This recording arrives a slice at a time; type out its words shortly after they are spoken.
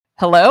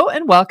Hello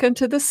and welcome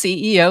to the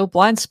CEO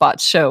Blind Spot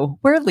Show,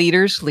 where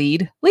leaders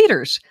lead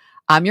leaders.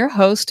 I'm your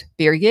host,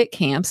 Birgit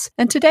Kamps,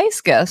 and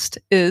today's guest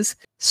is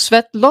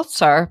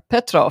Svetlozar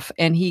Petrov,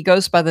 and he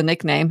goes by the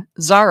nickname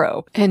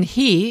Zaro. And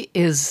he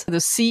is the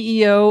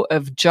CEO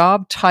of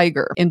Job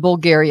Tiger in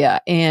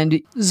Bulgaria.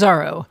 And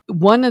Zaro,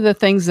 one of the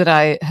things that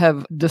I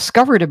have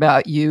discovered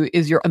about you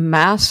is you're a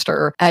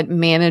master at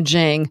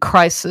managing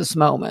crisis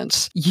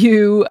moments.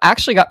 You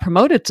actually got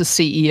promoted to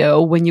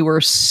CEO when you were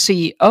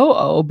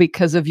COO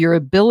because of your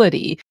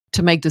ability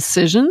to make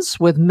decisions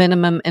with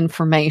minimum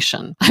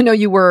information. I know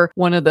you were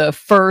one of the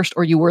first,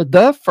 or you were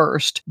the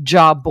first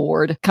job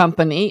board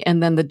company,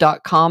 and then the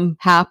 .com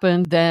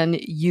happened. Then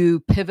you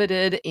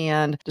pivoted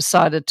and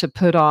decided to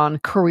put on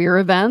career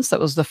events. That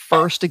was the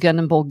first again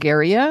in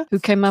Bulgaria who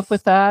came up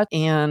with that.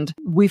 And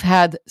we've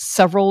had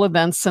several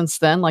events since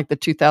then, like the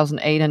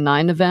 2008 and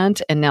 9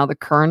 event, and now the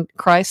current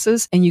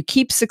crisis. And you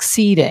keep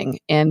succeeding.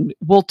 And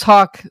we'll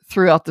talk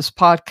throughout this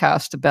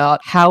podcast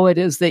about how it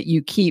is that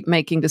you keep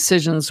making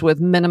decisions with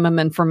minimum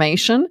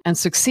information and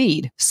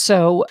succeed.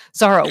 So,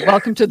 Zaro,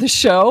 welcome to the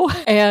show.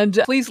 And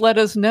please let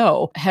us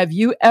know, have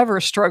you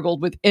ever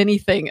struggled with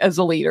anything as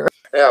a leader?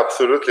 Yeah,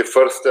 absolutely.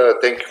 First,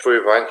 thank you for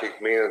inviting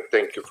me and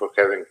thank you for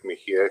having me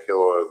here.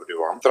 Hello,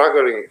 everyone.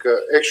 Struggling,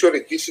 actually,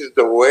 this is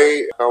the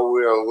way how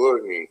we are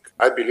learning.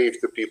 I believe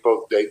the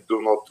people, they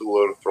do not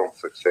learn from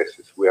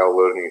successes. We are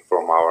learning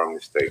from our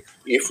mistakes.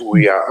 If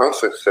we are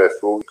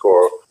unsuccessful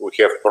or we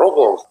have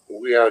problems,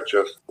 we are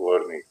just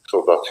learning.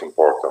 So that's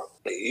important.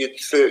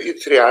 It's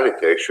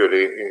reality,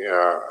 actually.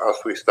 As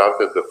we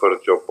started the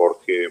first job board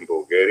here in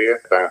Bulgaria,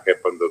 time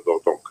happened the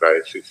 .com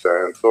crisis,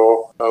 and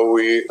so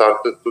we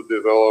started to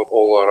develop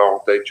all around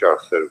HR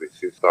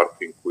services,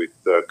 starting with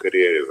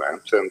career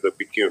events. And the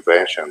big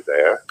invention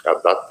there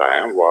at that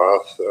time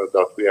was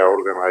that we are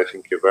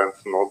organizing events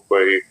not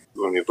by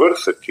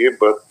university,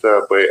 but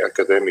by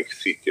academic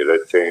city.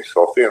 Let's say in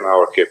Sofia, in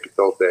our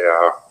capital, there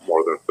are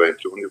more than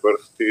 20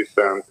 universities,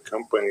 and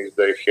companies,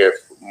 they have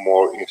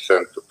more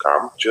incentive to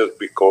come just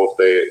because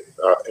they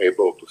are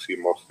able to see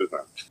more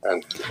students.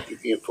 And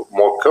if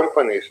more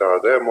companies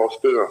are there, more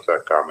students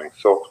are coming.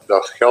 So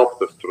that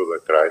helped us through the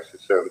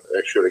crisis and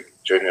actually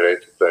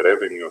generated a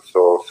revenue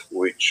source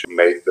which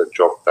made the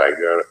Job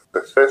Tiger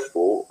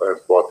successful and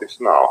what is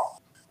now.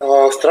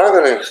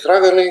 Struggling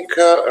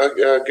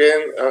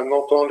again,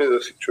 not only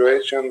the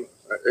situation,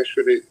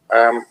 actually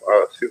I'm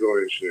a civil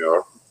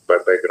engineer by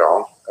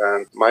background,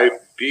 and my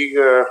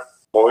bigger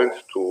point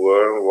to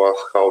learn was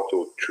how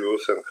to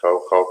choose and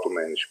how to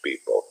manage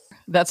people.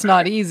 That's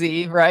not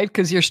easy, right?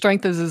 Because your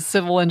strength is as a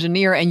civil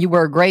engineer and you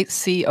were a great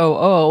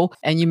COO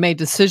and you made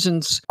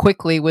decisions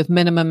quickly with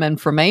minimum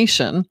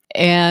information.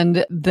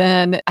 And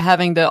then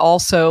having to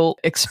also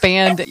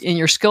expand in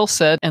your skill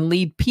set and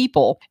lead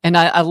people. And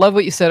I love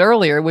what you said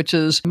earlier, which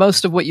is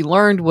most of what you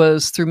learned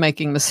was through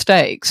making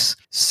mistakes.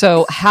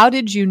 So how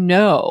did you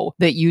know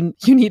that you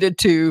needed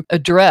to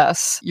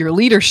address your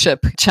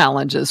leadership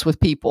challenges with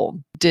people?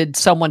 Did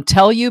someone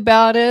tell you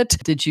about it?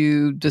 Did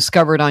you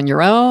discover it on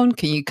your own?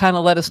 Can you kind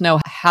of let us know,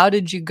 how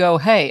did you go,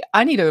 hey,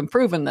 I need to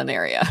improve in that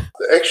area?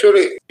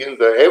 Actually, in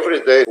the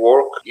everyday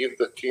work, if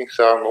the things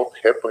are not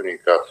happening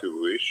as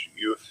you wish,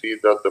 you see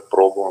that the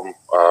problem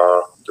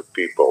are the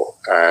people.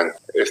 And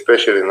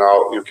especially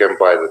now, you can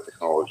buy the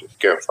technology, you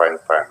can find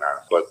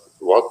finance. But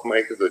what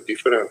makes the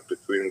difference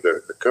between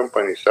the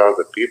companies are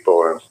the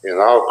people. And in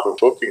our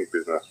consulting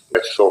business,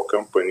 I saw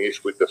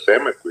companies with the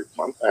same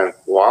equipment, and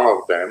one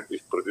of them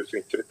is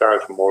producing 3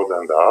 times more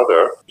than the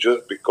other,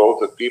 just because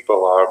the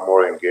people are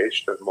more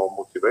engaged and more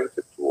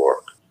motivated to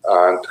work.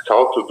 And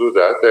how to do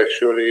that,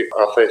 actually,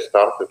 as I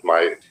started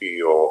my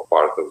CEO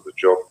part of the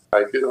job,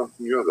 I didn't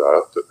knew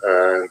that,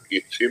 and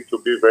it seemed to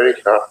be very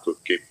hard to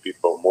keep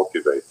people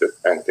motivated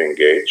and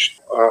engaged.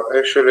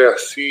 Actually,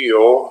 as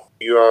CEO,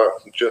 you are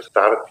just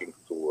starting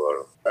to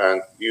learn,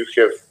 and you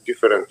have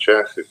different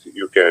chances.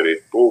 You can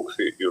read books,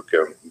 you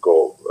can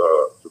go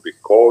to be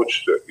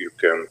coached, you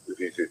can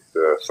visit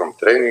some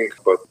trainings,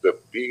 but the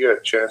bigger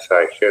chance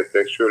I had,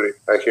 actually,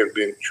 I have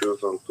been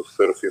chosen to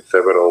serve in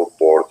several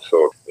boards.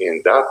 So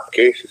in that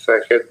cases,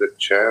 I had the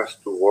chance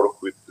to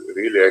work with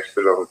really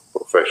excellent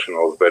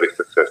professionals, very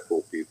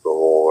successful people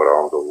all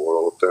around the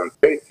world, and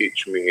they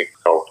teach me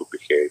how to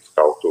behave,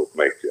 how to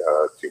make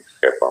things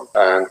happen.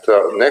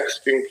 And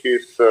next thing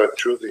is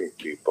choosing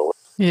people.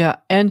 Yeah.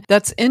 And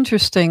that's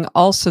interesting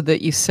also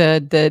that you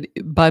said that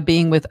by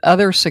being with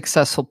other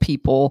successful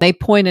people, they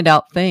pointed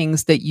out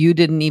things that you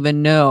didn't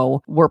even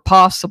know were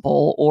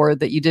possible, or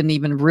that you didn't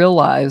even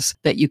realize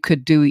that you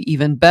could do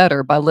even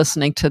better by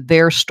listening to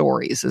their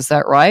stories. Is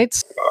that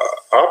right?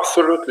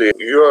 Absolutely.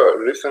 You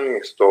are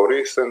listening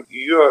stories and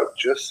you are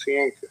just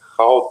seeing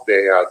how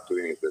they are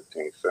doing the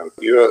things, and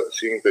you are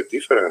seeing the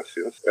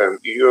differences, and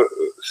you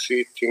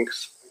see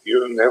things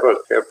you never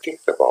have think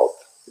about.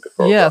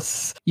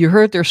 Yes. You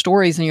heard their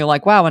stories and you're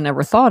like, wow, I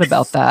never thought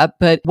about that.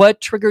 But what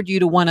triggered you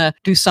to want to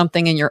do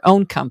something in your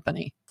own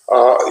company?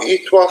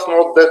 It was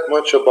not that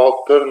much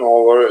about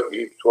turnover,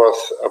 it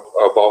was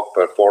about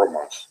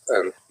performance.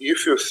 And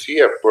if you see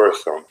a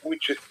person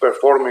which is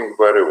performing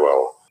very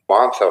well,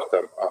 month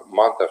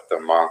after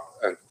month,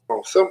 and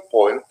from some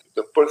point,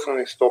 the person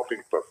is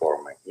stopping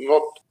performing,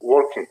 not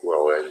working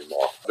well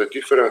anymore. The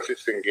difference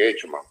is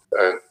engagement.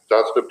 And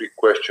that's the big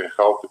question,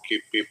 how to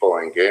keep people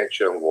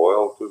engaged and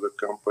loyal to the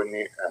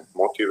company and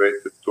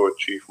motivated to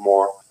achieve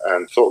more.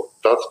 And so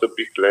that's the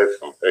big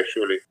lesson.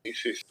 Actually, this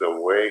is the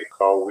way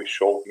how we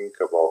should think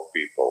about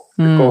people.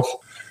 Because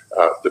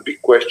the big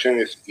question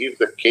is, if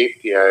the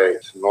KPI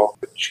is not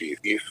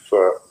achieved, if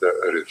the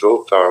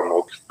results are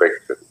not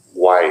expected,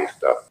 why is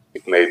that?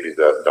 It may be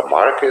the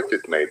market,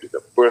 it may be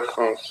the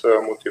person's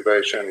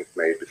motivation, it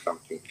may be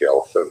something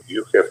else. And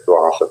you have to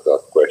answer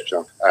that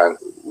question. And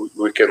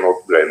we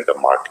cannot blame the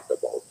market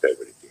about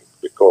everything,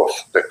 because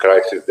the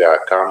crises, they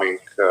are coming,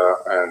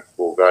 and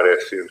Bulgaria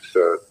seems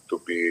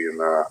to be in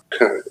a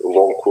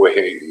long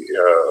way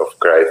of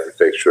crisis,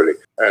 actually.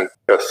 And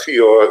as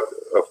CEO,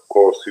 of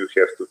course, you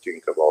have to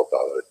think about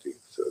other things,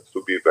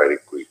 to be very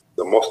quick.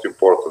 The most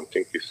important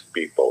thing is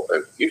people.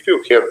 And if you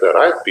have the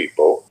right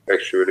people,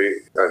 actually,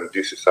 and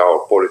this is our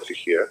policy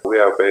here, we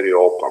are very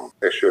open.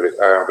 Actually,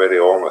 I am very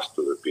honest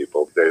to the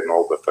people. They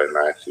know the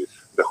finances,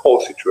 the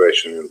whole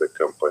situation in the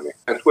company.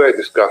 And we are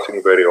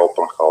discussing very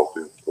open how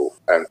to improve.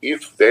 And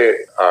if they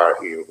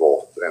are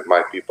involved, and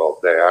my people,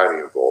 they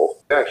are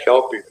involved, they are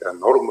helping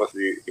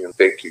enormously in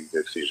taking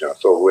decisions.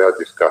 So we are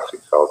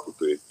discussing how to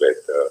do it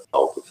better,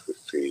 how to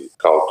succeed,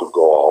 how to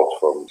go out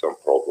from some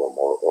problem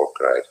or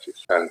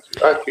crisis. And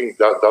I think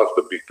that's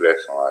the big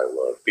lesson I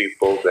learned.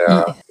 People, they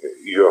are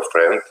your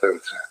friend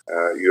and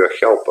your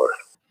helper.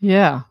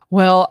 Yeah.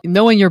 Well,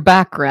 knowing your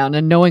background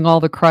and knowing all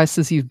the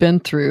crises you've been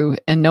through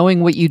and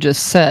knowing what you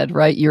just said,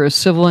 right? You're a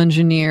civil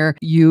engineer.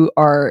 You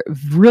are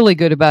really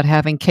good about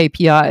having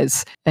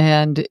KPIs.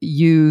 And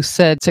you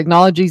said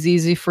technology is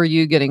easy for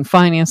you, getting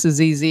finance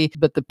is easy,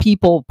 but the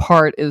people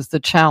part is the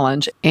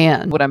challenge.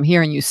 And what I'm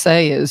hearing you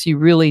say is you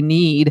really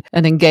need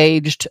an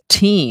engaged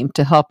team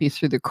to help you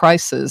through the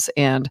crisis.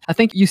 And I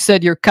think you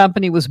said your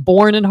company was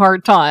born in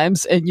hard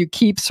times and you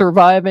keep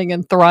surviving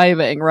and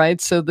thriving,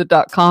 right? So the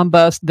dot-com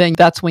bust, then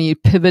that's when you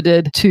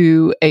pivoted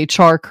to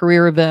HR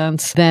career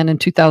events. Then in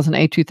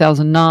 2008,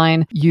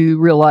 2009, you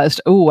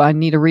realized, oh, I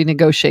need to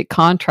renegotiate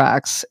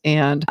contracts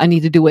and I need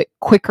to do it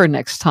quicker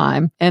next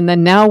time. And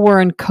then now we're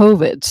in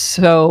COVID.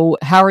 So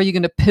how are you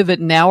going to pivot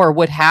now, or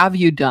what have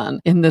you done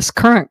in this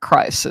current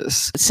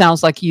crisis? It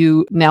sounds like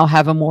you now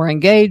have a more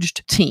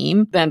engaged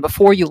team than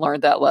before you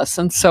learned that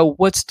lesson. So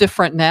what's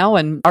different now?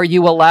 And are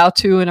you allowed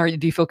to, and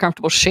do you feel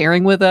comfortable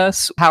sharing with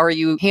us? How are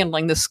you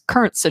handling this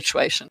current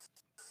situation?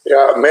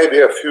 Yeah, maybe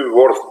a few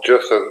words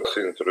just as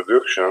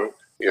introduction.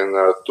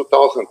 In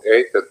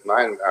 2008 and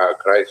 9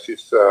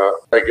 crisis,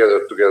 I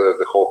gathered together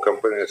the whole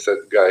company and said,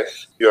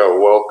 guys, you are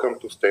welcome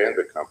to stay in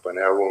the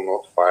company. I will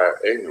not fire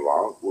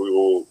anyone. We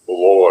will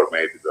lower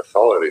maybe the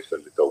salaries a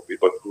little bit,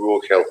 but we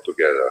will help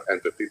together.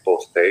 And the people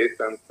stayed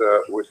and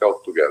we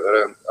helped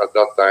together. And at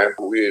that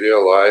time, we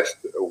realized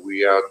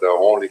we are the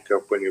only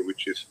company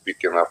which is big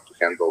enough to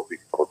handle big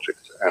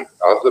projects. And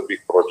as the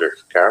big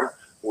projects came,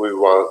 we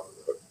were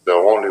the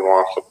only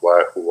one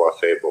supplier who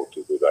was able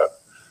to do that.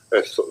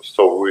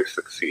 So we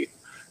succeed.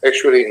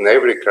 Actually, in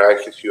every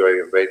crisis, you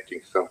are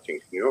inventing something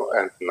new.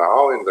 And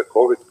now in the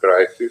COVID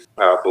crisis,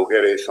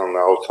 Bulgaria is an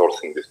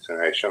outsourcing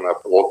destination.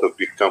 A lot of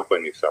big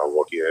companies are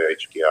working here.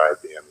 HKI,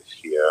 IBM is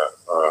here.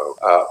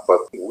 But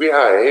we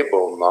are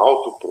able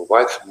now to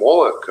provide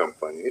smaller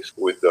companies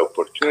with the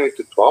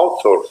opportunity to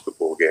outsource to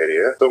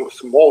Bulgaria some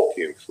small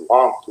teams,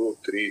 1, 2,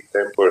 3,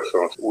 10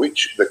 persons,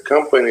 which the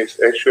companies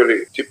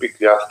actually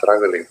typically are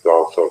struggling to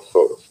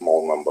outsource a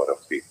small number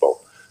of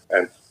people.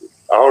 And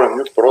our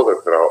new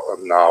product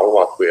now,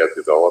 what we are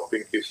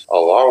developing, is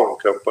allowing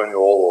companies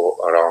all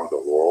around the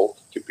world,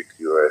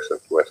 typically US and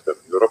Western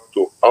Europe,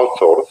 to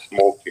outsource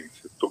small teams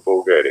to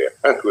Bulgaria.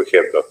 And we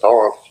have the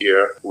talent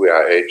here. We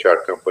are an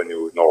HR company.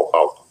 We know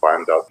how to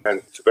find that. And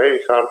it's very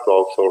hard to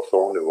outsource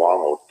only 1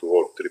 or 2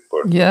 or 3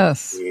 persons.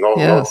 Yes.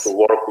 Not to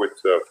work with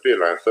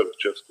freelancers,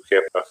 just to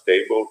have a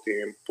stable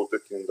team, put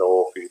it in the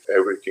office,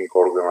 everything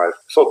organized.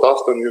 So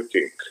that's the new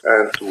thing.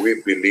 And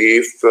we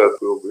believe that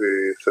we'll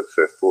be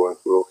successful and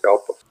will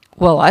help us.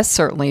 Well, I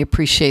certainly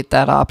appreciate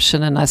that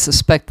option, and I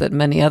suspect that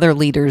many other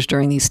leaders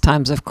during these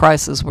times of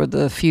crisis where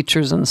the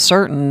future's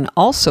uncertain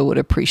also would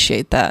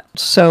appreciate that.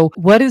 So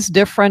what is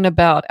different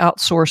about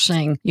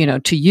outsourcing,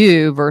 to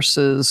you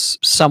versus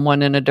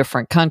someone in a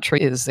different country?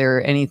 Is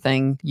there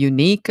anything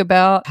unique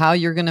about how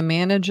you're going to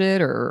manage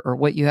it or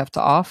what you have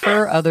to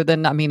offer other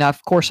than,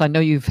 of course, I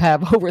know you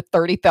have over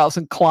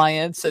 30,000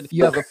 clients and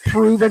you have a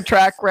proven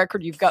track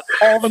record. You've got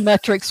all the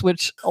metrics,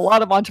 which a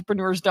lot of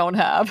entrepreneurs don't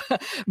have,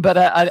 but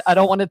I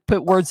don't want to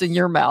put words in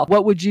your mouth.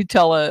 What would you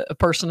tell a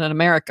person in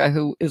America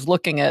who is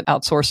looking at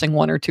outsourcing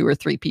 1 or 2 or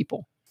 3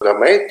 people? The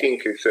main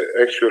thing is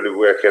actually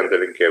we're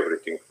handling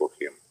everything for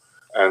him.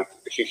 And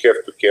he has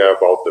to care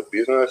about the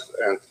business.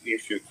 And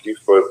if you give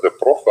us the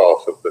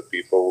profiles of the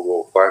people,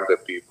 we'll find the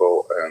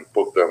people and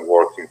put them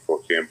working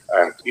for him.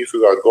 And if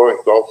you are going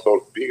to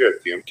outsource bigger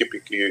team,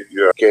 typically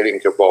you are caring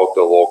about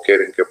the law,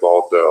 caring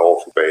about the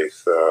office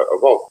space,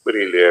 about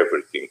really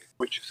everything,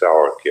 which is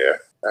our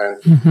care.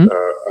 And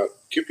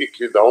typically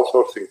typically the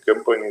outsourcing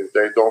companies,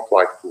 they don't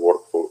like to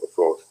work for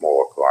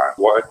smaller clients.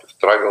 Why to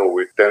struggle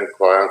with 10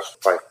 clients,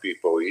 5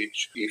 people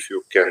each, if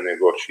you can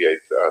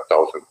negotiate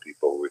 1,000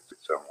 people with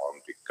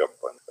someone big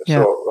company?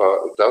 Yeah.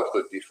 So that's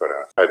the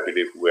difference. I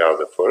believe we are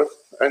the first,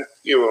 and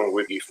even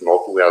if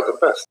not, we are the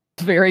best.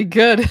 Very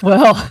good.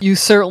 Well, you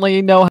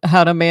certainly know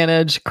how to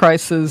manage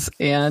crisis.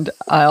 And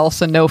I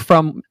also know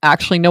from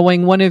actually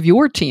knowing one of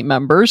your team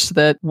members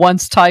that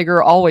once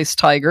Tiger, always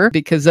Tiger,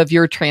 because of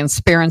your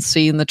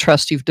transparency and the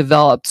trust you've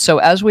developed. So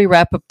as we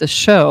wrap up the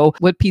show,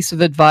 what piece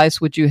of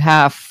advice would you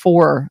have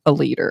for a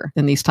leader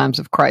in these times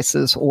of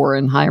crisis or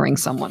in hiring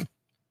someone?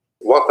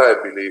 What I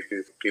believe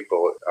is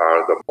people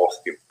are the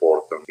most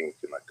important thing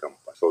in a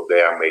company. So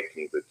they are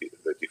making the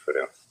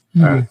difference.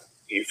 Mm-hmm. And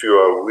if you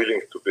are willing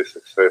to be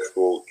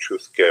successful,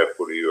 choose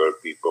carefully your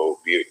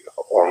people, be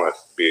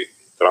honest, be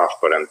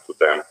transparent to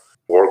them,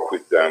 work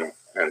with them,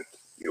 and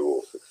you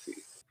will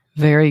succeed.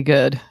 Very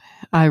good.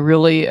 I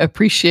really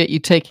appreciate you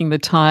taking the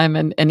time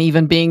and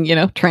even being,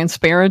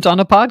 transparent on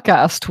a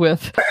podcast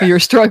with your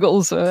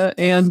struggles.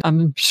 And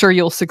I'm sure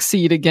you'll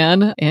succeed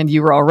again. And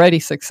you were already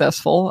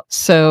successful.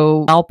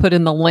 So I'll put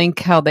in the link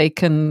how they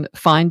can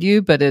find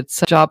you, but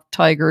it's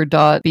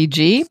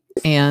jobtiger.bg.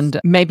 And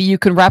maybe you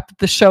can wrap up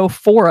the show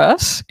for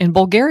us in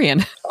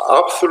Bulgarian.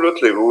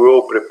 Absolutely. We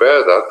will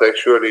prepare that.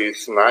 Actually,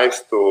 it's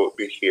nice to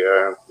be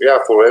here. Yeah,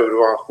 for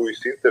everyone who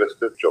is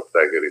interested,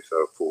 JobTiger is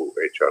a full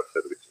HR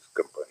services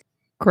company.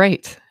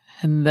 Great.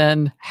 And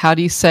then how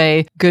do you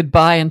say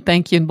goodbye and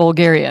thank you in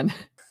Bulgarian?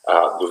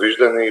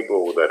 Довиждане и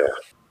благодаря.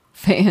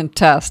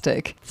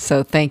 Fantastic.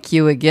 So thank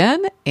you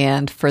again.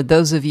 And for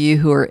those of you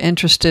who are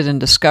interested in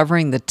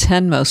discovering the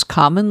 10 most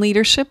common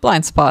leadership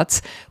blind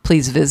spots,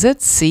 please visit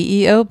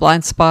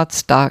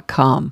ceoblindspots.com.